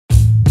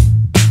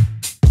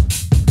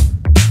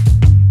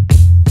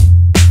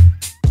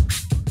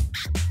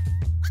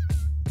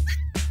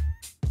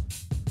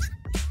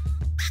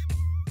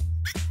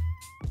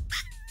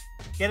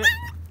Get it.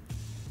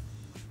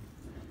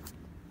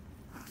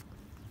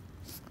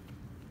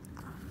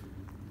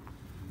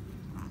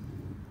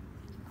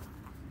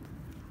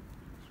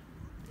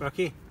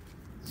 Rocky,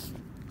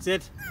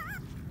 sit.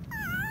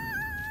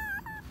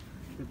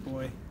 Good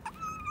boy.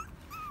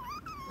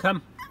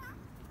 Come.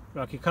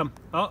 Rocky, come.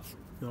 Oh,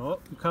 no,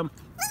 come.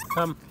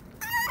 Come.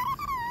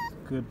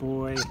 Good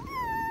boy.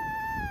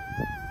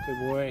 Good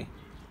boy.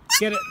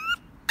 Get it.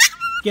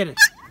 Get it.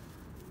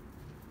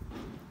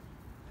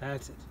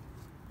 That's it.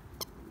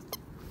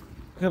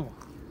 Come on.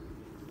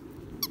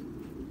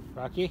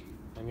 Rocky,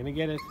 I'm gonna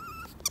get it.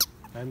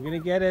 I'm gonna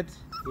get it.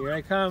 Here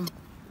I come.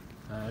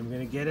 I'm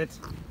gonna get it.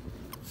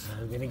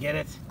 I'm gonna get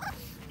it.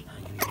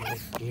 I'm gonna get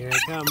it. Here I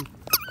come.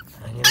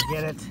 I'm gonna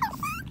get it.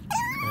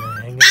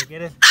 I'm gonna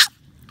get it.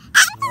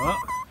 Oh.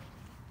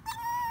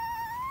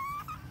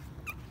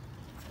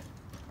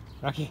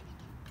 Rocky.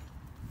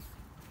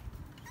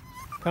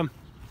 Come.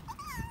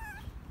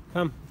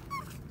 Come.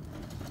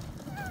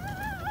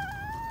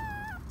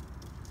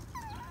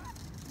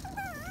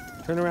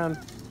 Turn around.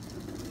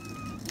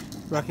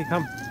 Rocky,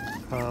 come.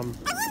 Come.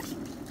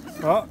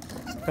 Oh,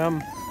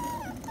 come.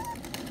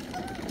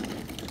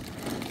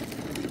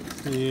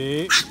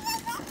 Sit.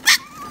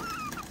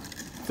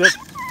 Sit.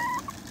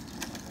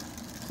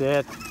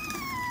 Sit.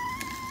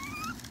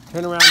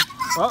 Turn around.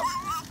 Oh.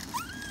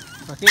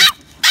 Rocky.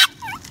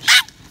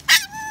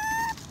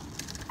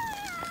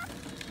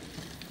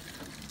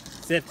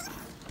 Sit.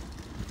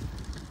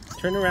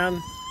 Turn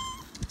around.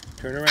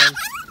 Turn around.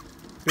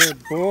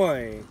 Good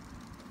boy.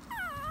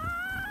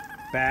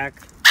 Back.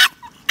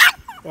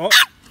 Oh.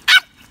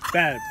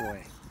 Bad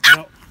boy.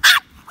 No.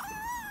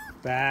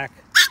 Back.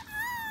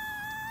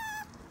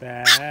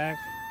 Back.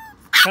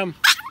 Come.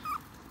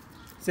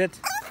 Sit.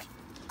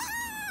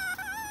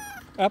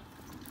 Up.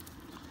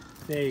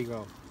 There you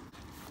go.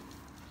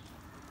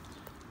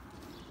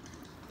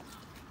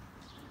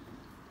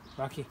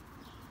 Rocky.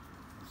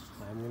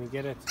 I'm gonna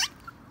get it.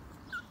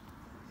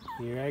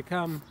 Here I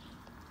come.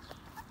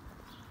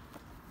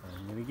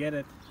 I'm gonna get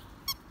it.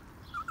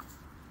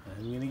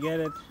 I'm gonna get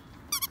it.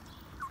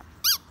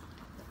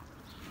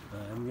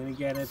 I'm gonna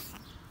get it.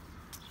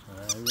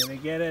 I'm gonna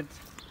get it.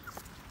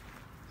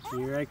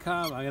 Here I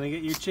come. I'm gonna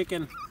get your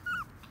chicken.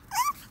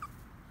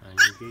 I'm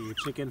gonna get your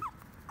chicken.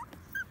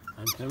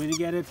 I'm coming to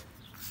get it.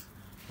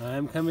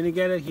 I'm coming to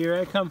get it. Here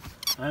I come.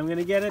 I'm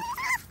gonna get it.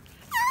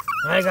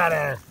 I got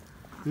it.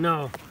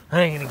 No,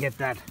 I ain't gonna get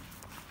that.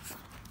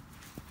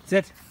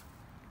 Sit.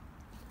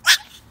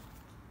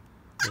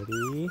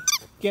 Ready?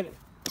 Get it.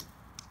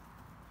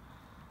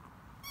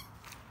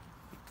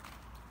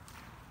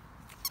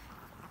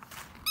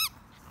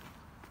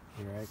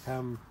 Here I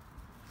come.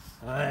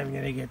 I'm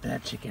gonna get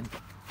that chicken.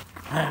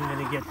 I'm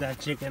gonna get that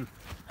chicken.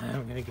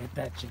 I'm gonna get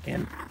that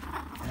chicken.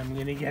 I'm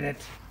gonna get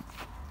it.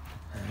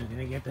 I'm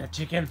gonna get that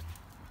chicken.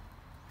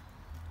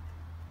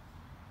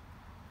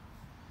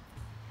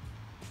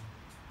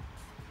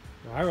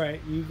 All right,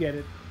 you get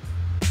it.